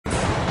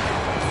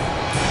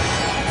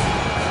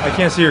I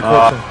can't see your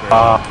corpse. I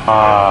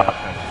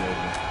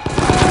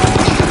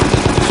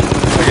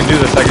can do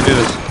this. I can do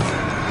this.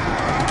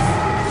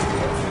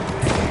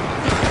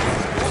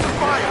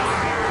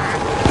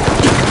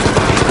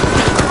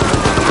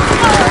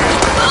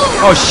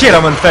 Oh shit!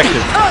 I'm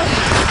infected.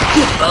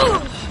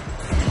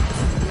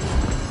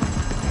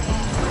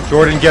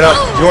 Jordan, get up!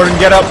 Jordan,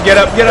 get up! Get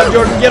up! Get up!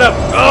 Jordan, get up!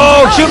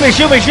 Oh, shoot me!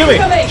 Shoot me! Shoot me!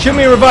 Shoot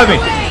me and revive me!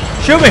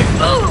 Shoot me!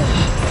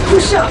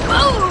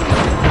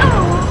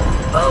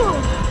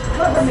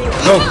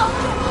 Go!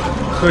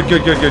 Good,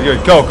 good, good, good,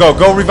 good. Go, go,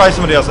 go! Revive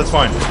somebody else. That's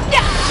fine.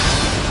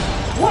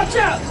 Watch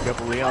out!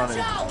 Got Leon in.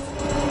 Be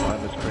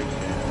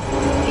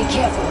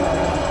careful.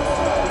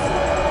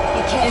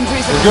 You can't.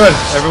 We're good.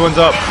 Everyone's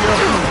up.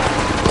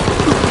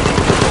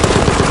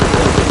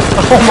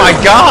 Oh my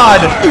God!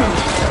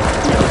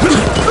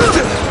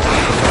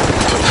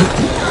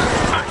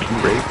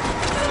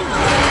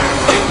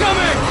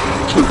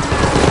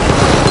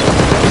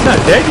 He's not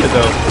dead yet,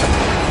 though.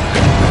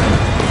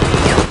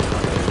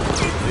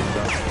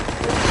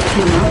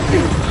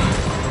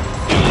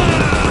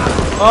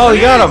 Oh,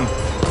 you got him!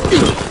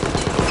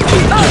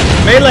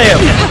 Melee him!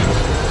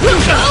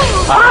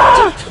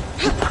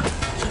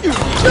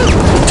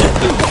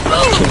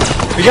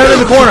 We got him in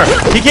the corner!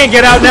 He can't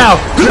get out now!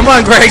 Come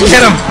on, Greg,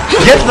 get him!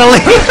 Get the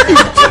lead!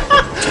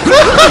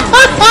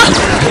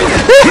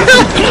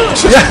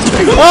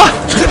 Oh,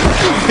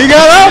 he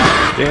got up!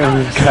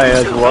 Damn, this guy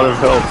has a lot of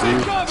health,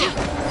 dude.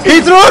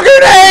 He threw a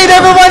grenade!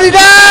 Everybody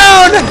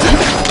down!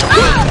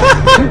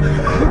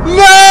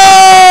 No!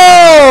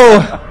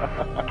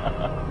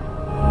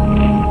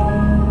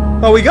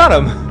 Oh, we got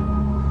him.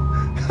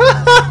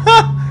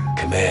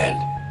 Command,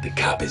 the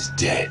cop is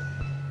dead.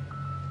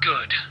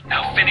 Good.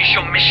 Now finish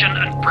your mission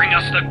and bring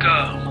us the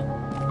girl.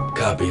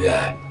 Copy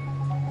that.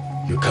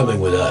 You're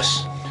coming with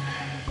us.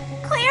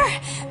 Claire,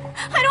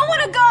 I don't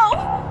want to go.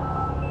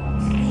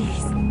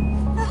 Please,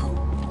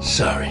 no.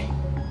 Sorry,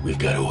 we've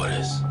got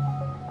orders.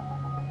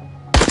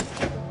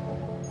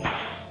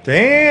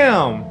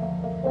 Damn!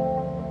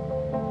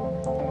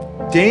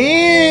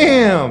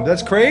 Damn!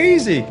 That's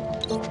crazy!